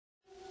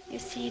You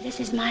see, this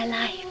is my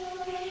life.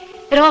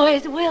 It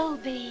always will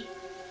be.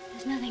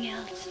 There's nothing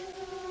else.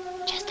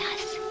 Just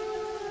us.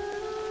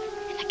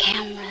 And the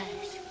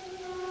cameras.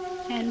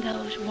 And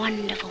those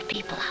wonderful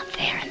people out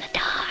there in the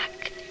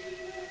dark.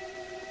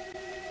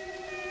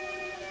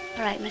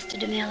 All right, Mr.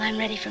 DeMille, I'm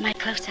ready for my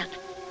close-up.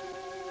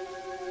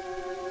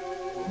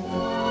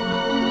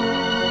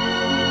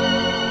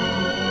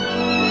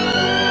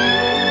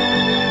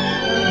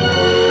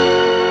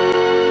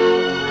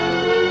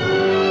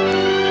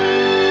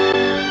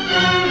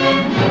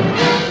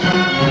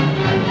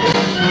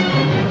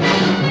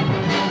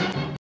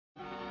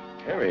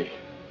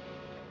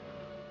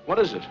 What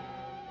is it?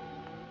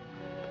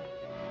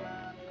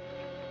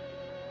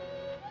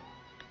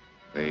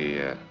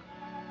 The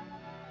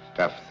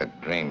stuff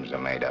that dreams are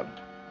made of.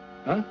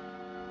 Huh?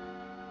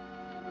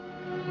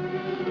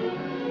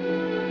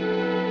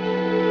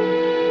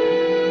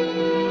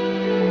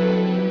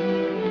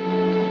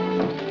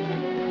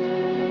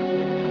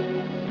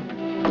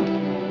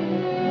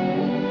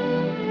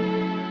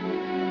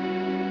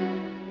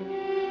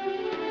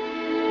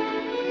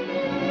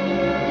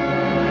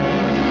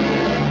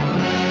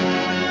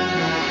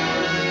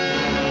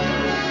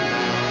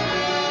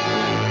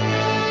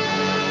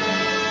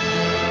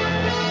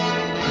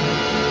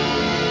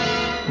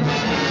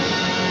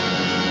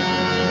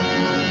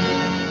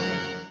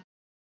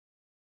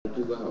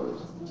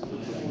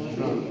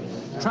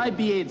 Try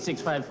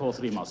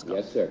B86543 Moscow.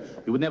 Yes, sir.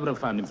 You would never have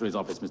found him through his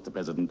office, Mr.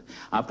 President.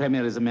 Our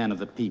premier is a man of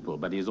the people,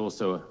 but he is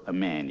also a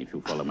man, if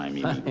you follow my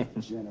meaning.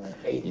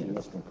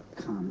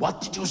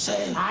 What did you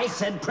say? I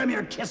said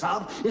Premier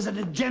Kissoff is a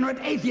degenerate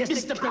atheist.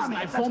 Mr. President,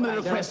 I formally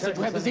request that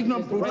you have this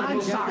ignorant brute.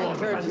 I'm sorry,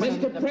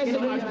 Mr.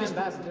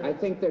 President, I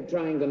think they're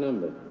trying the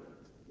number.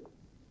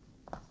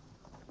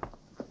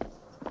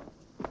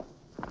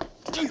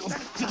 You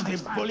filthy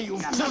bully, you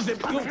filthy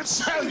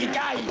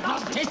guy, you've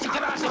not tasted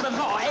karate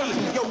before, eh?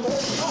 You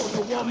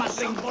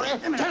war-mustering bully.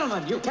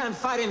 Gentlemen, you can't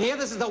fight in here.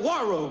 This is the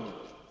war room.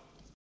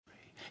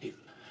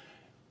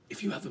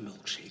 If you have a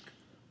milkshake,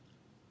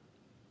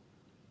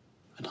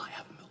 and I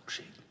have a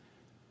milkshake,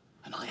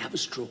 and I have a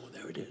straw,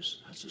 there it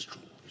is. That's a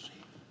straw, you see.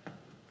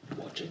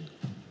 Watching.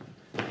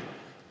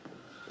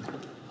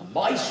 And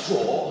my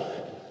straw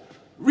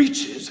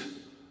reaches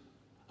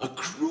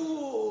across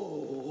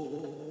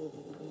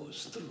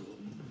the room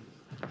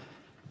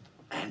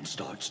and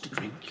starts to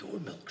drink your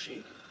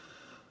milkshake.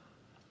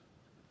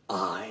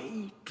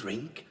 I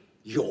drink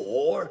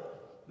your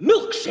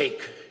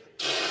milkshake.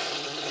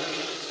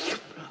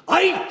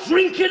 I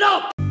drink it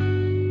up!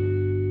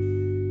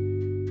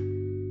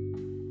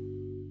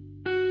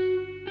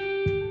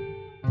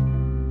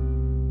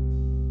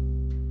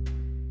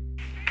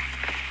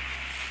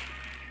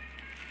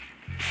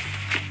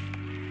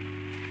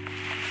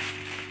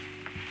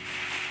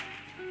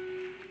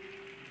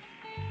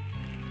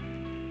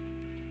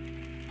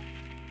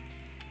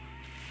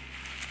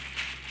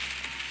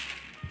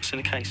 In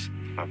the case?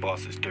 My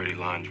boss's dirty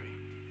laundry.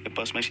 Your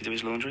boss makes you do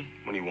his laundry?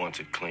 When he wants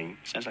it clean.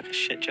 Sounds like a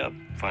shit job.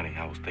 Funny,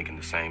 I was thinking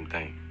the same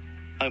thing.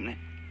 Open it.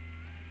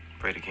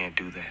 Afraid I can't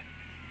do that.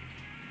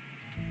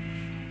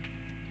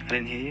 I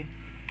didn't hear you.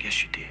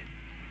 Yes, you did.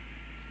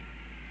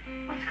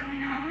 What's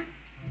going on?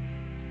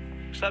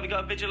 Looks like we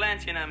got a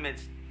vigilante in our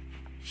midst.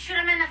 Shoot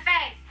him in the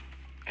face.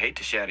 I hate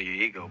to shatter your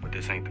ego, but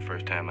this ain't the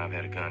first time I've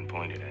had a gun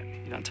pointed at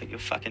me. You don't take your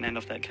fucking hand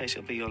off that case,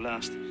 it'll be your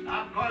last.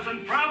 Stop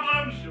causing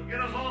problems. You'll get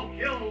us all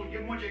killed.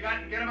 Give them what you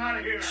got and get them out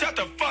of here. Shut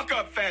the fuck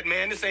up, fat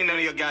man. This ain't none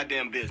of your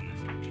goddamn business.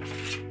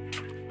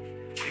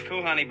 Be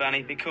cool, honey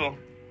bunny. Be cool.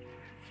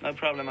 No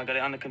problem. I got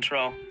it under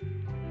control.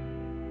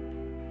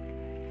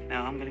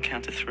 Now, I'm going to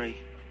count to 3.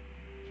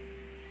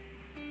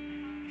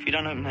 If you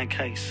don't open that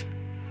case,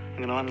 I'm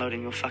going to unload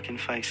in your fucking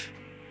face.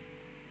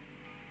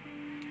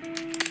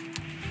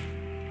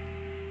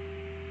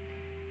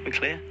 We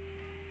clear?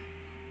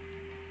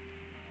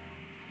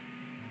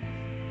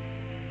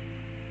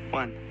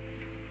 1,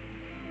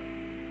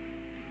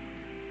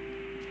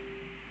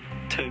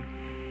 2,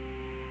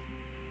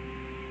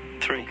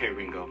 3. Okay,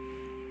 Ringo.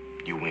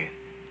 You win.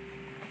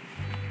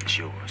 It's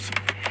yours.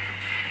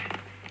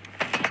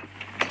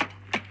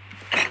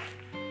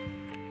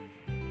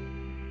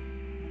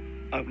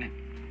 Open it.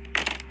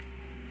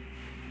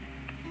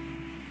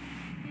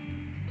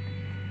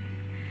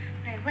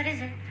 Wait, what is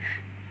it?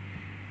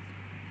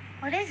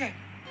 What is it?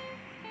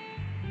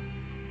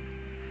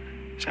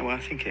 Is that what I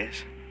think it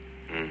is?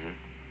 Mm-hmm.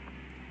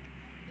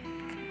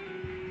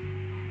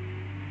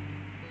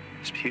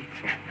 It's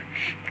beautiful.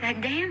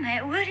 God damn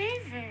it, what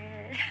is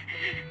it?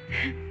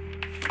 You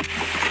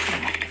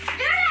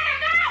let him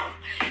go!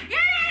 You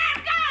let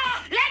him go!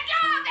 Let go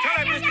of it! Tell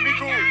that bitch to be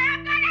cool.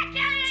 I'm gonna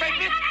kill you! Say,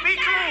 bitch, be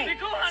cool! Be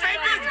cool, honey. Say,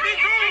 bitch, be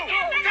cool!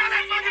 Tell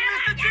that fucking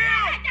bitch to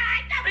chill!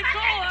 Be cool,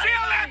 honey.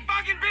 Chill that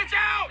fucking bitch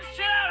out!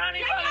 Chill out,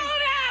 honey bunny.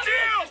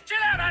 Chill! Just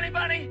chill out, honey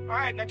bunny. All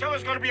right, now tell her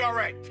it's gonna be all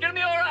right. It's gonna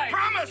be all right.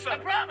 Promise her. I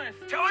promise.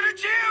 Tell her to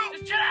chill!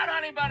 Just chill out,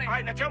 honey bunny. All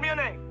right, now tell me your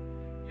name.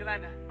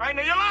 Yolanda. All right,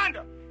 now,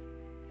 Yolanda.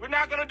 We're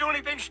not gonna do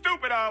anything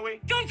stupid, are we?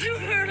 Don't you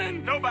hurt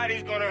him.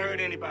 Nobody's gonna hurt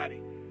anybody.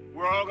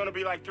 We're all gonna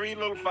be like 3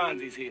 little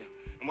Fonzies here.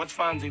 And what's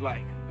Fonzie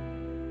like?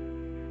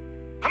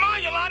 Come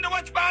on, Yolanda,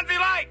 what's Fonzie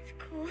like?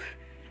 Cool.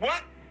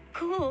 What?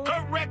 Cool.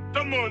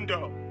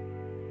 Correctamundo.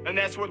 And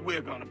that's what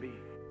we're gonna be.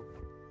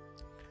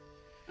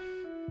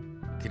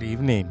 Good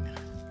evening,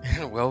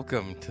 and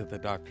welcome to the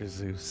Dr.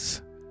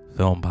 Zeus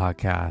Film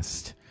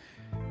Podcast.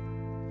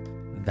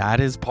 That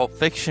is Pulp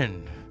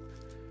Fiction,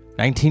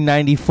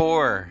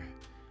 1994.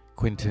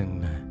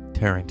 Quentin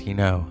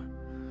Tarantino.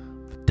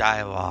 The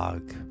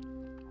dialogue,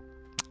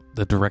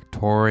 the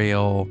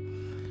directorial.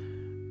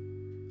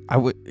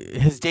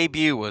 His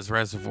debut was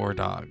Reservoir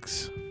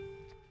Dogs,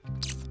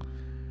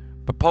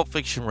 but Pulp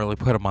Fiction really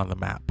put him on the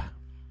map.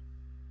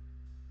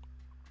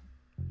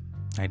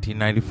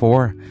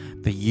 1994,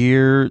 the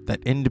year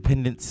that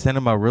independent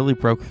cinema really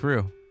broke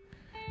through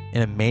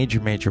in a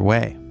major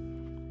way.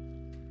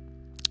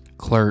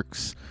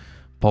 Clerks,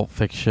 Pulp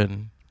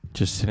Fiction,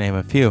 just to name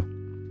a few.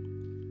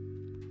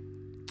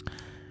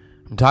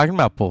 I'm talking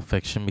about Pulp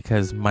Fiction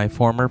because my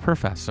former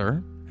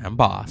professor and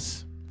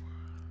boss,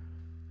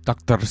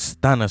 Dr.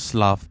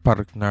 Stanislav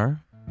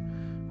Perkner,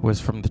 who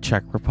was from the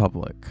Czech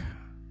Republic.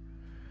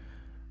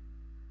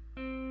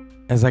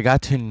 As I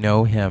got to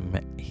know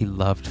him, he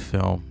loved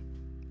film,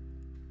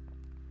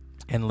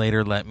 and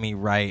later let me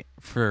write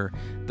for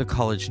the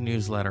college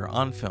newsletter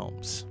on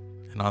films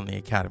and on the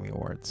Academy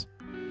Awards.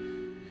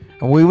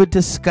 And we would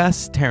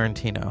discuss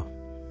Tarantino.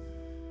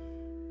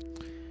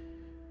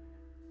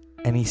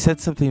 And he said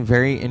something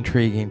very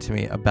intriguing to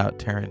me about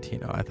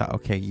Tarantino. I thought,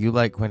 okay, you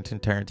like Quentin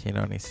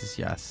Tarantino? And he says,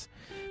 yes.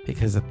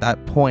 Because at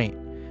that point,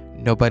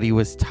 nobody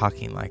was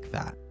talking like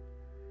that.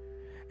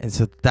 And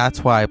so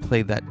that's why I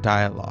played that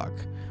dialogue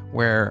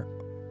where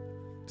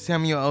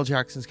Samuel L.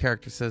 Jackson's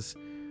character says,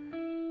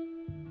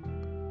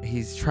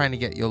 he's trying to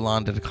get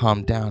Yolanda to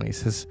calm down. He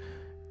says,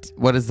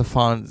 what is the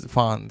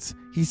Fonz?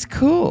 He's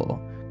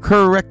cool.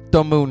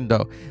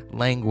 Correctamundo.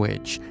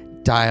 Language,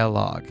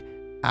 dialogue,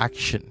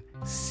 action,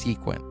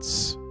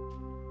 sequence.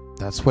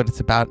 That's what it's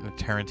about in a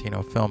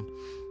Tarantino film.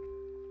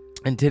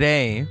 And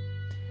today,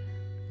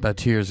 about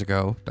 2 years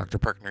ago, Dr.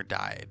 Perkner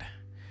died.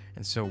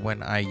 And so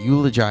when I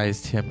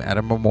eulogized him at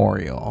a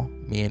memorial,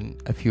 me and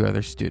a few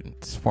other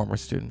students, former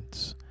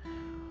students,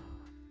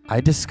 I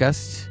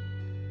discussed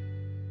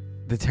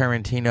the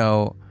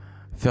Tarantino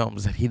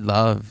films that he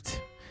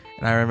loved.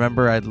 And I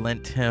remember I'd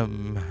lent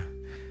him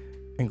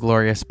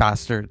Inglourious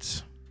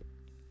Bastards,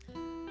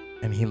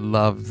 and he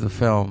loved the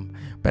film.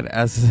 But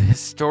as a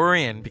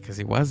historian, because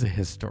he was a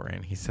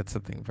historian, he said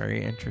something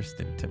very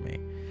interesting to me.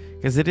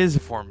 Because it is a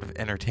form of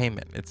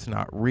entertainment. It's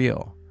not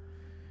real.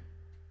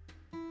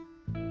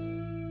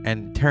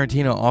 And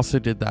Tarantino also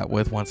did that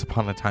with Once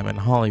Upon a Time in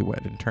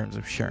Hollywood in terms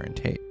of Sharon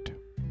Tate.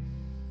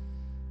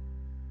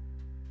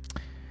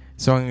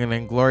 So in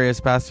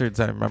Inglourious Bastards,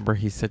 I remember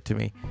he said to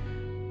me,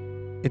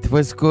 it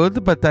was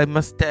good, but I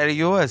must tell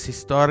you, as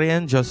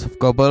historian, Joseph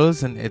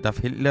Goebbels and Adolf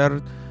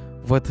Hitler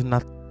would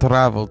not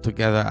travel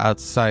together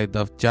outside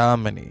of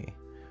Germany.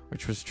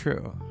 Which was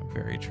true.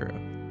 Very true.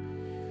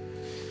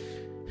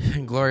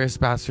 Inglourious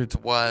Bastards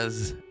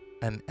was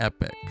an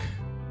epic,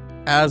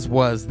 as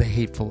was The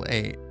Hateful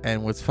Eight.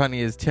 And what's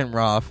funny is Tim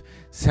Roth,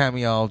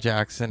 Samuel L.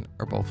 Jackson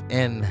are both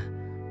in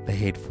The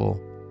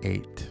Hateful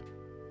Eight.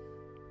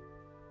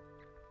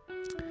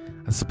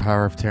 That's the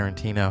power of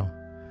Tarantino.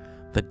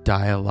 The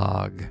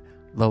dialogue,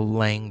 the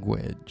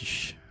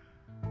language,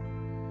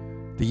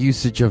 the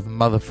usage of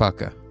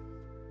motherfucker.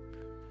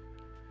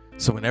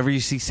 So whenever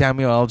you see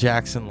Samuel L.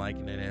 Jackson like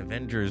in an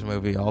Avengers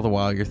movie, all the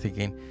while you're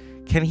thinking,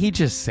 can he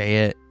just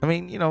say it? I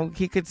mean,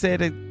 he could say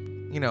to,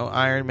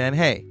 Iron Man,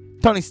 hey,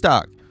 Tony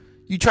Stark,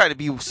 you try to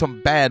be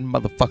some bad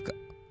motherfucker.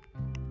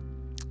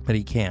 But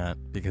he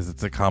can't, because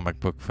it's a comic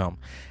book film.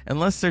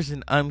 Unless there's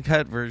an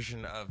uncut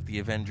version of the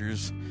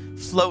Avengers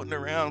floating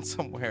around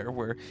somewhere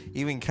where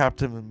even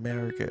Captain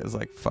America is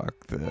like,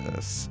 fuck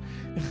this.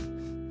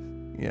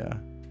 Yeah.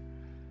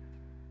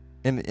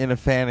 In a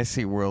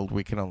fantasy world,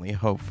 we can only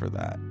hope for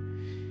that.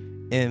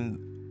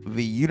 In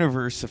the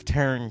universe of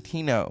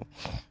Tarantino,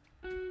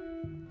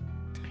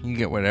 you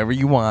get whatever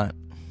you want.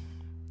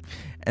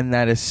 And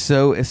that is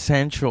so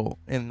essential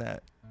in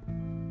that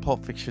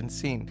Pulp Fiction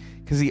scene.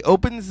 Because he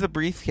opens the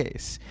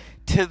briefcase.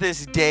 To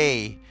this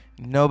day,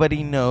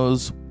 nobody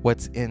knows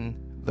what's in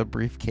the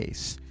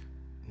briefcase.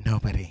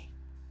 Nobody.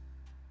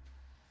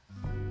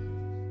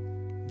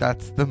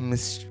 That's the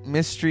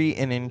mystery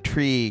and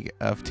intrigue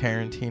of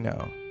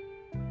Tarantino.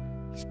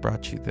 He's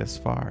brought you this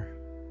far.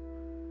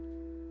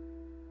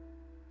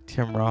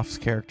 Tim Roth's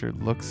character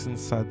looks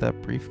inside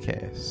that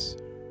briefcase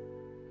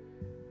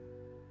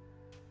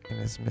and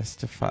is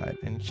mystified,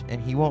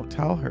 and he won't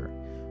tell her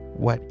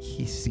what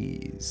he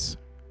sees.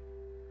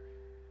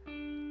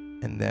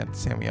 And then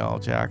Samuel L.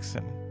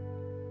 Jackson,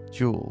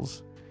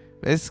 Jules,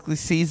 basically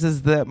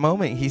seizes that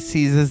moment. He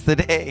seizes the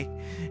day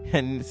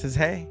and says,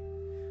 hey,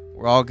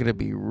 we're all going to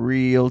be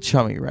real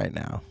chummy right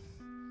now.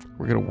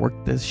 We're going to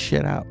work this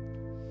shit out.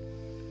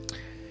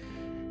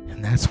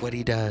 And that's what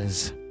he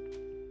does.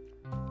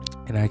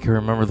 And I can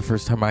remember the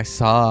first time I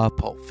saw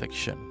Pulp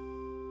Fiction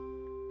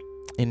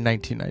in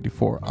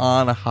 1994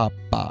 on a hot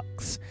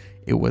box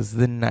It was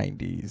the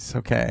 90s,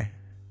 okay?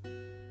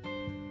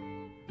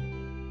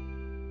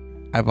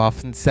 I've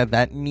often said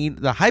that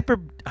the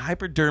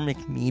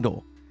hypodermic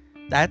needle,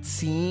 that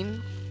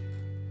scene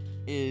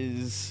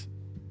is,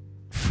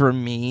 for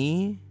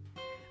me,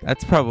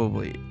 that's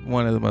probably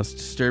one of the most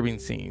disturbing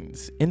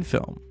scenes in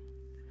film.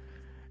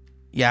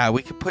 Yeah,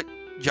 we could put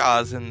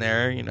Jaws in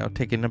there,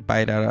 taking a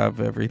bite out of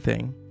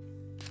everything.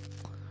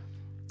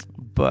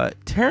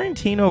 But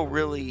Tarantino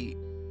really,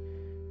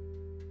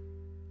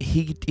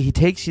 he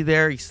takes you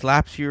there, he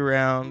slaps you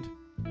around,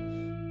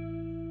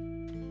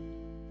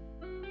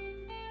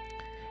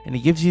 and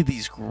he gives you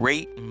these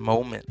great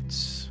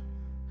moments.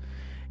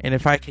 And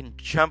if I can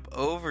jump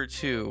over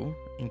to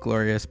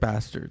Inglourious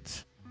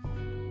Bastards,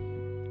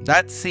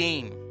 that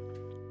scene,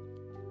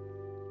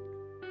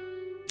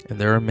 and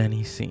there are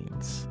many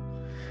scenes.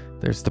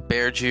 There's the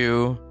Bear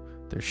Jew,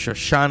 there's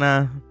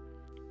Shoshana,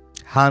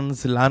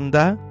 Hans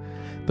Landa,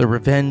 The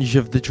Revenge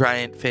of the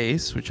Giant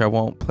Face, which I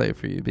won't play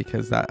for you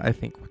because that, I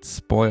think, would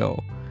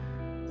spoil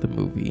the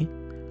movie.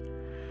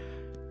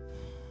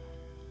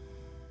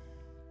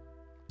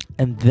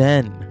 And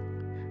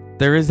then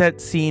there is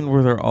that scene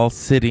where they're all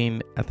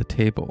sitting at the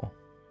table.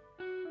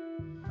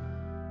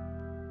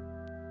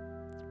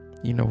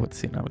 You know what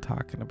scene I'm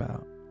talking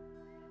about.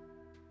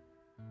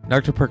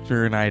 Dr.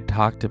 Perkner and I had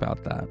talked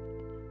about that.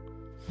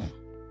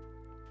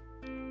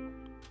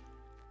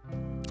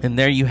 And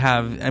there you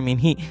have,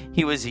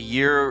 he was a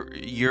year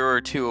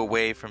or two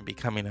away from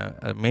becoming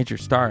a major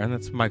star, and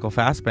that's Michael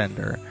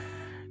Fassbender.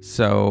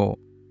 So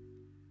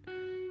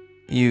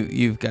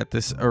you've got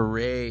this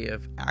array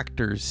of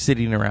actors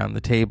sitting around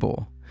the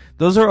table.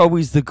 Those are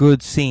always the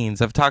good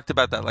scenes. I've talked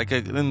about that. Like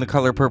in The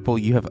Color Purple,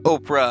 you have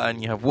Oprah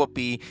and you have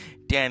Whoopi,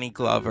 Danny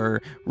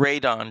Glover, Ray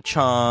Don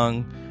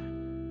Chong,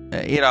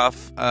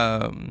 Adolf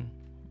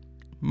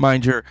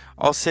Minger,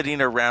 all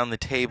sitting around the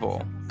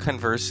table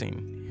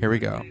conversing. Here we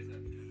go.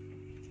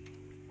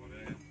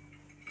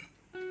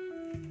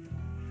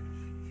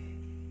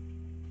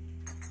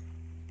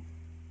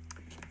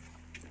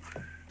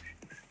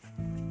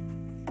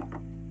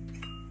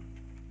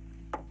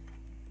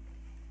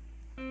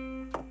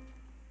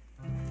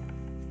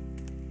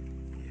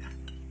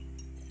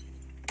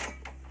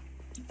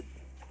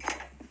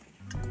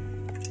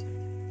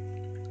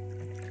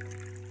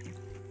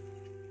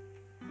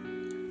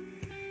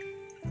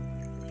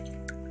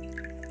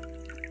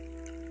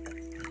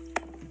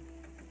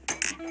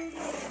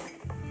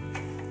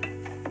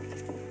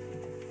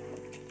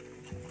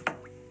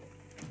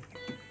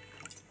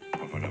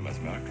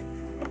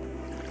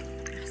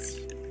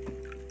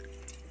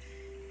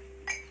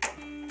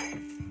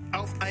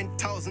 Auf ein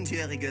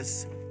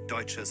 1000-jähriges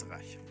deutsches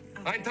Reich.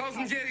 Ein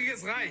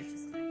 1000-jähriges Reich.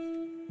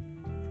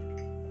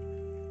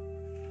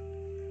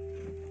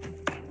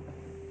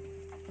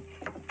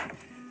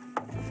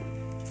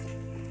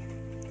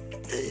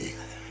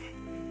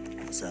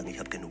 Ich muss sagen, ich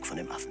habe genug von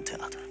dem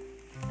Affentheater.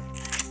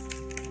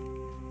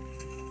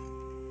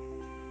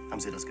 Haben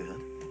Sie das gehört?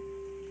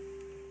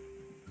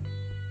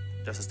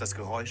 Das ist das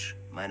Geräusch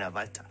meiner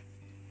Walter,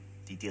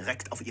 die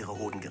direkt auf Ihre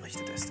Hoden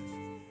gerichtet ist.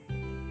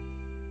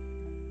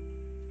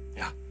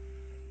 Ja,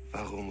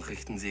 warum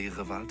richten Sie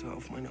Ihre Walter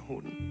auf meine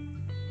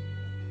Hoden?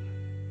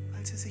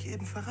 Weil Sie sich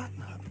eben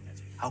verraten haben.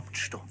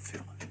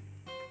 Hauptsturmführer.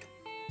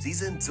 Sie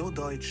sind so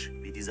deutsch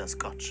wie dieser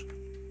Scotch.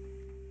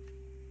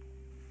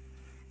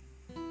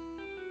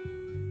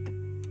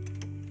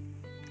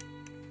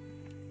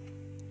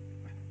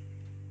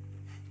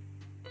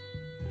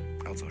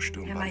 Also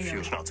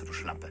Sturmbannführer. Schnauze, du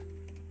Schlampe.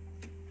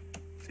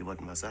 Sie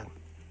wollten was sagen?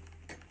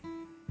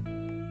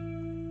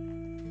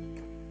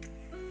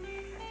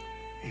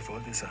 Ich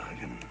wollte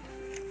sagen,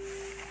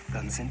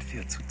 dann sind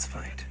wir zu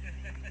zweit.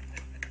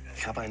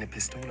 Ich habe eine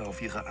Pistole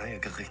auf Ihre Eier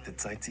gerichtet,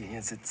 seit Sie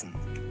hier sitzen.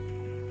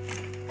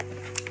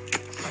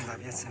 Und ab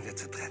jetzt sind wir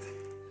zu dritt.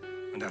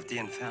 Und auf die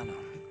Entfernung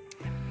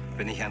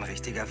bin ich ein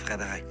richtiger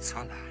Frederik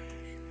Zoller.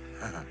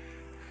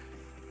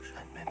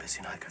 Scheint mir ein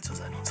bisschen heikel zu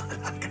sein, unsere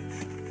Lage.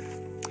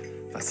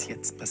 Was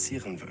jetzt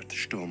passieren wird,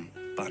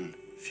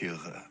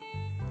 Sturmbannführer.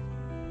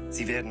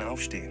 Sie werden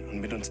aufstehen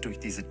und mit uns durch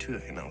diese Tür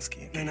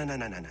hinausgehen. Nein.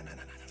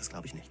 Das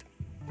glaube ich nicht.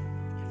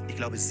 Ich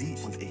glaube, Sie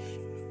und ich,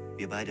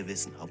 wir beide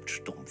wissen,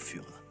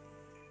 Hauptsturmführer,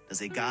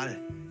 dass egal,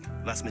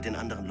 was mit den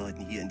anderen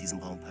Leuten hier in diesem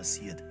Raum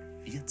passiert,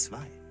 wir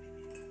zwei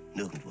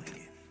nirgendwo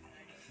hingehen.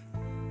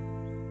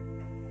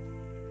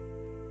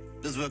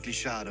 Das ist wirklich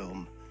schade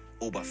um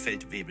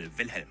Oberfeldwebel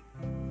Wilhelm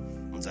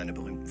und seine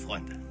berühmten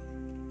Freunde.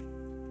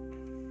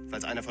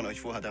 Falls einer von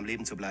euch vorhat, am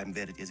Leben zu bleiben,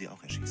 werdet ihr sie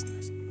auch erschießen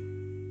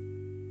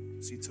müssen.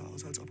 Es sieht so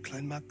aus, als ob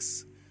Klein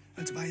Max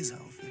als Waise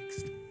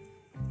aufwächst.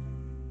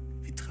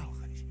 Wie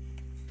traurig.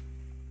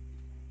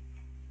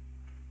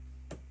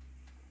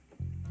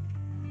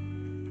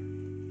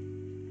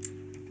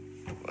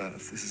 Well,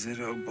 if this is it,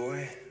 old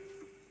boy,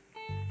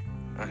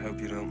 I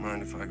hope you don't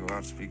mind if I go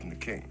out speaking to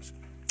kings.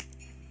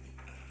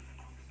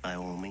 By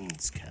all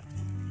means, Captain.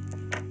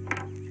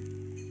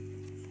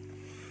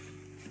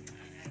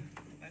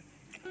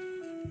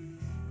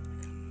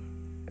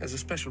 There's a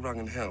special rung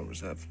in hell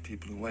reserved for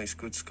people who waste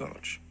good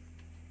scotch.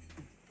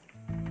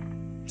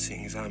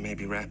 seeing as I may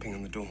be rapping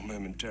on the door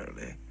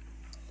momentarily.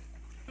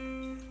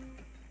 I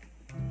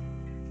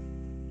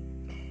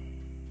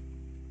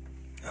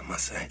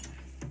must say,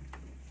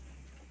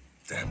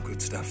 damn good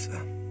stuff,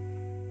 sir.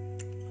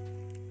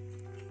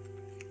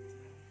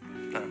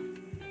 Now,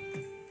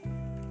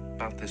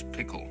 about this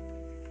pickle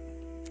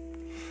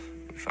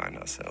we find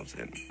ourselves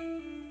in.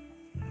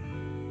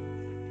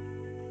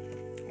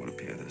 It would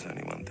appear there's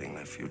only one thing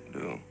left for you to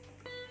do.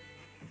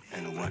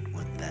 And what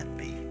would that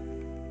be?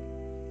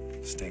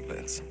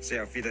 Stiglitz. Say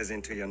auf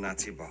Wiedersehen to your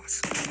Nazi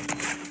boss.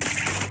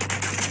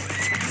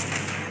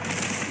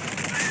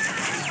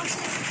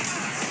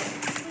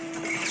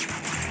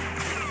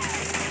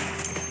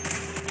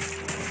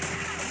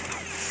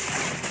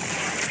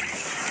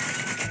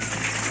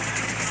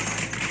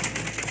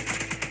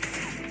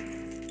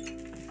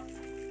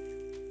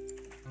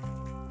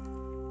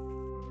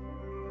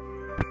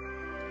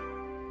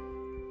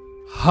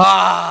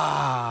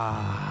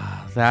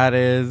 Ha! That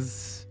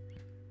is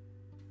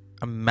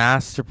a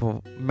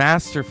masterful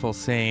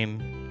scene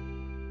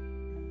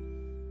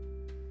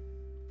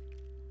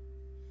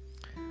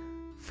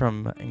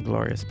from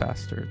Inglourious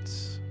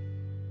Bastards.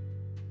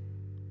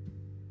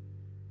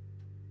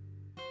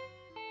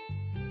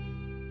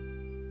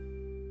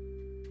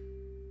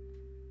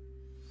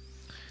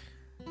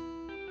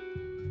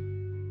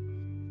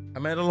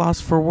 I'm at a loss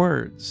for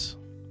words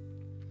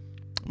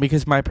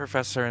because my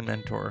professor and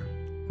mentor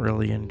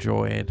really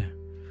enjoyed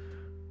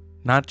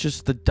not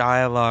just the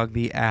dialogue,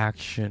 the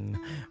action,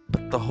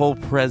 but the whole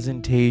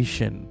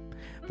presentation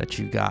that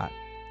you got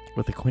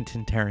with a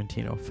Quentin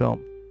Tarantino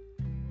film.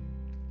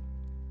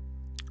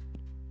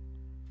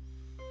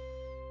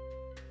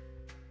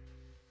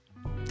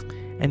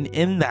 And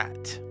in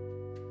that,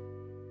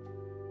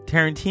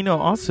 Tarantino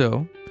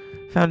also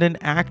found an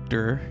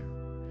actor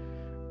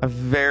of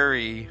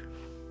very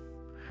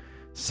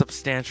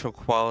substantial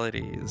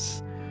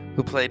qualities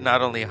who played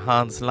not only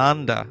Hans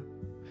Landa,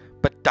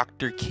 but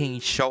Dr. King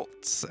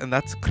Schultz, and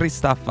that's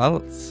Christoph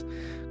Waltz.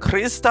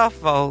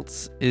 Christoph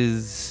Waltz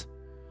is,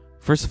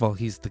 first of all,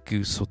 he's the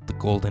goose with the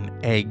golden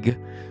egg,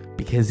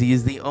 because he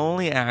is the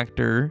only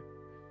actor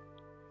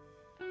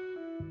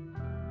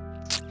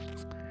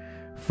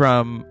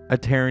from a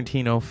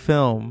Tarantino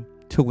film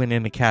to win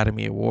an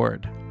Academy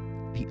Award.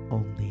 The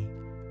only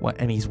one,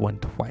 and he's won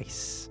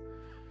twice.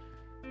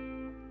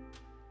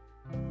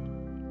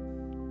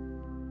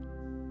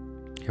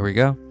 Here we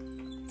go.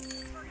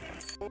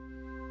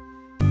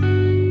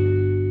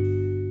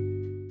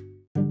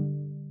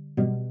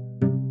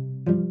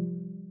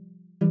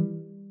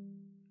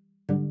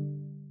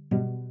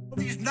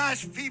 These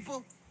nice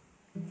people,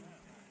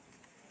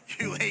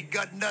 you ain't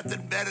got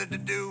nothing better to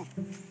do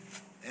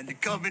than to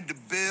come into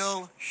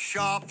Bill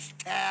Sharp's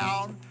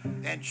town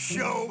and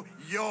show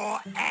your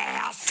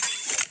ass.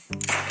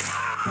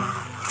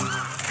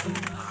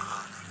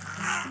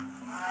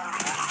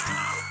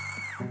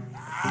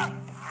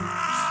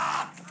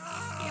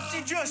 If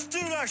you just do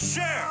the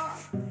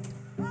sheriff.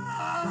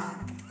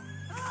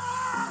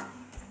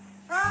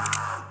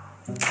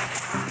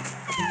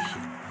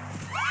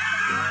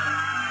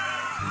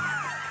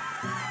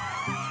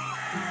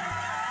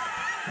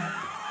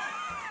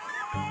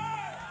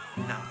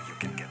 Now you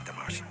can get the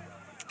Martian.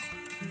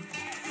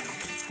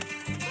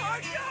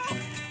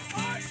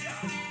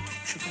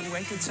 Should we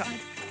wait inside?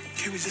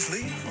 Can we just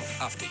leave?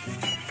 After you.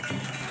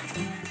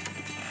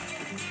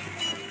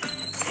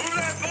 Move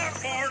that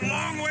buckboard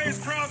long ways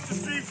across the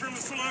street from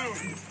the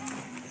saloon.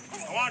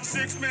 I want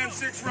 6 men,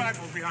 6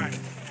 rifles behind it.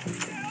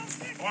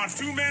 I want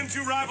 2 men,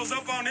 2 rifles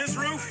up on this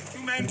roof,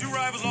 2 men, 2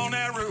 rifles on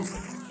that roof.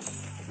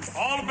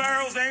 All the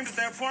barrels aimed at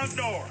that front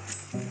door.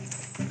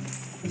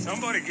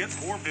 Somebody get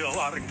poor Bill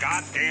out of the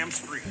goddamn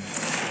street.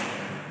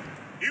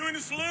 You in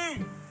the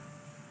saloon.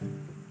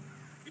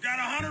 You got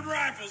 100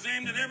 rifles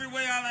aimed at every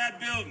way out of that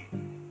building.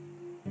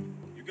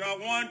 You got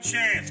one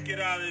chance. Get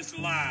out of this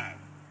alive.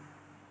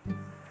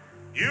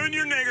 You and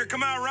your nigger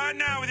come out right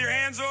now with your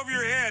hands over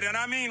your head, and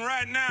I mean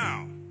right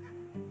now.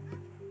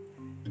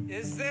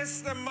 Is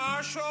this the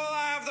marshal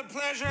I have the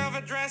pleasure of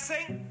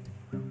addressing?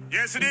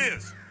 Yes, it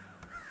is.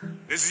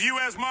 This is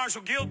U.S.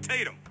 Marshal Gil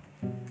Tatum.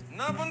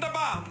 Na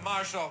wunderbar,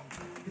 Marshal.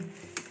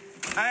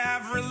 I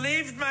have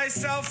relieved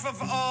myself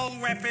of all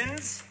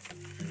weapons,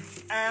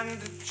 and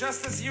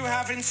just as you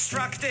have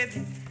instructed,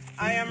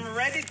 I am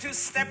ready to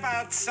step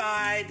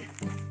outside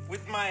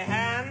with my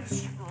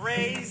hands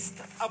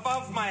raised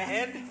above my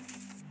head.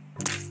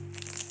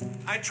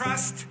 I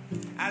trust,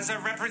 as a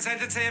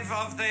representative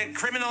of the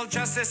criminal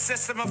justice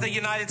system of the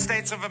United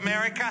States of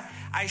America,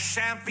 I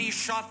shan't be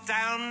shot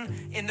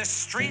down in the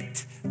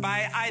street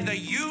by either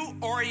you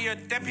or your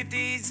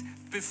deputies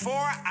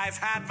before I've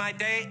had my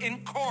day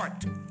in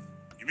court.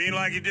 You mean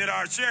like you did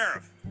our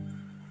sheriff?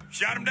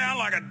 Shot him down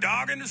like a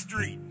dog in the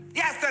street.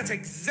 Yes, that's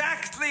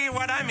exactly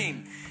what I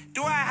mean.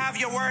 Do I have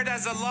your word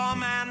as a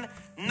lawman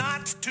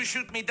not to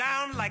shoot me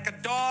down like a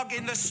dog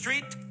in the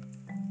street?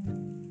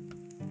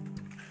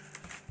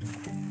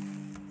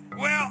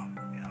 Well,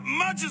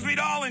 much as we'd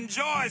all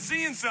enjoy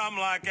seeing something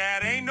like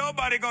that, ain't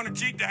nobody gonna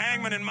cheat the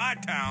hangman in my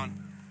town.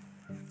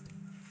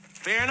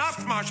 Fear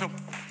not, Marshal.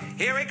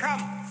 Here we come.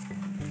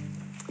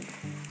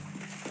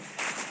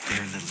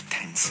 They're a little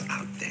tense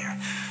out there,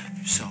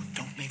 so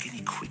don't make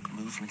any quick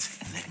movements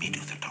and let me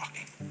do the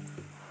talking.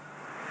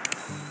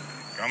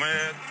 Come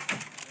ahead.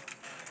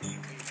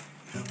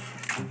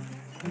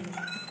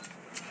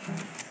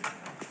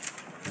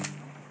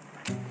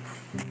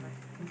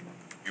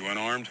 You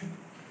unarmed?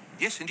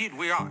 Yes, indeed,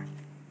 we are.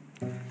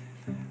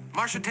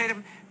 Marshal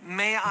Tatum,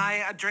 may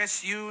I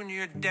address you and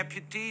your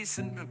deputies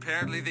and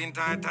apparently the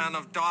entire town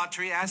of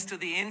Daughtry as to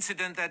the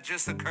incident that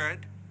just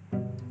occurred?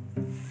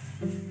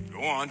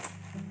 Go on.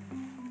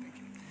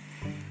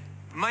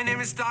 My name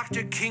is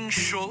Dr. King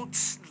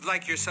Schultz.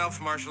 Like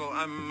yourself, Marshal,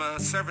 I'm a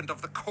servant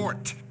of the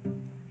court.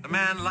 The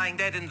man lying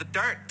dead in the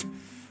dirt,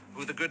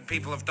 who the good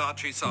people of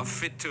Daughtry saw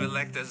fit to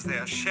elect as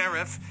their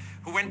sheriff,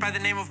 who went by the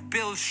name of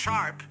Bill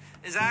Sharp,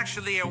 is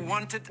actually a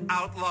wanted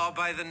outlaw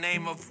by the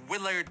name of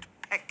Willard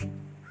Peck,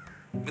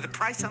 with a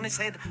price on his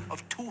head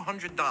of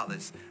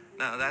 $200.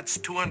 Now, that's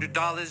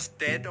 $200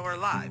 dead or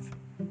alive.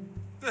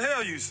 The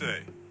hell you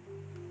say?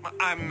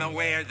 I'm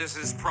aware this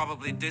is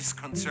probably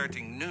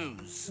disconcerting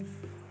news,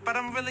 but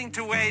I'm willing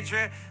to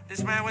wager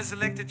this man was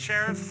elected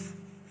sheriff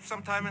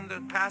sometime in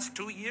the past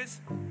 2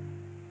 years.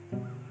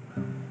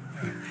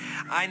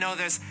 I know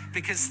this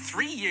because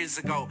 3 years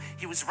ago,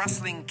 he was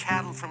rustling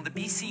cattle from the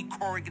B.C.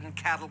 Corrigan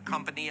Cattle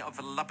Company of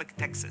Lubbock,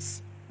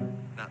 Texas.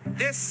 Now,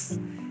 this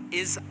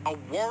is a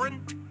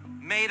warrant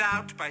made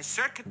out by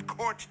Circuit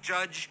Court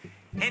Judge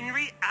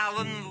Henry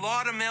Allen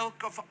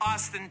Laudermilk of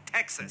Austin,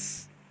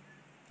 Texas.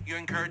 You're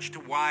encouraged to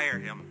wire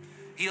him.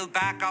 He'll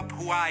back up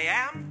who I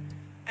am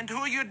and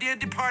who your dear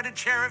departed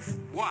sheriff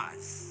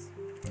was.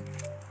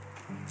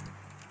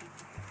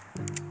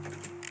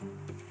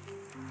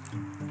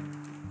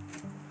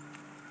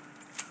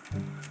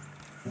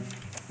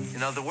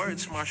 In other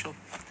words, Marshal,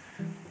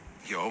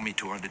 you owe me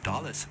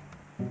 $200.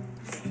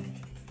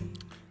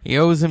 He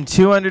owes him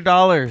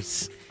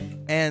 $200.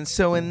 And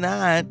so in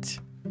that,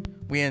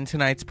 we end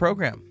tonight's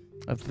program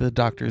of the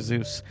Dr.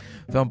 Zeus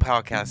Film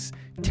Podcast,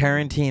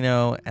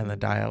 Tarantino and the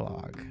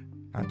dialogue.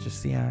 Not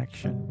just the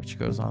action, which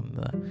goes on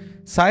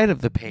the side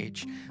of the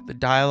page. The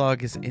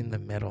dialogue is in the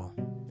middle,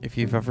 if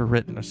you've ever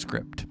written a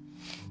script.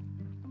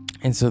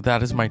 And so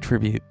that is my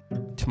tribute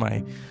to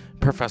my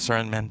professor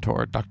and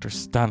mentor, Dr.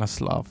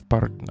 Stanislav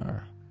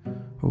Berkner,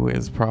 who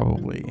is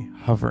probably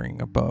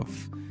hovering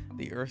above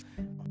the earth.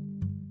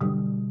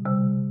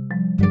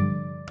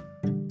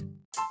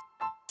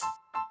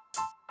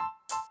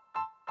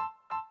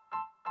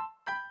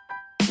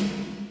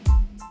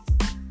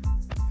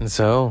 And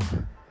so,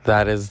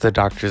 that is the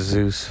Dr.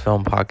 Zeus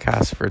Film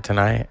Podcast for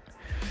tonight.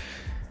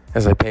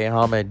 As I pay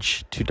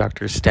homage to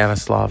Dr.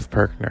 Stanislav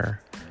Berkner,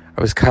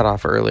 I was cut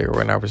off earlier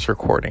when I was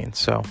recording,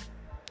 so,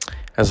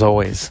 as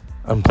always,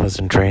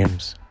 unpleasant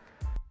dreams.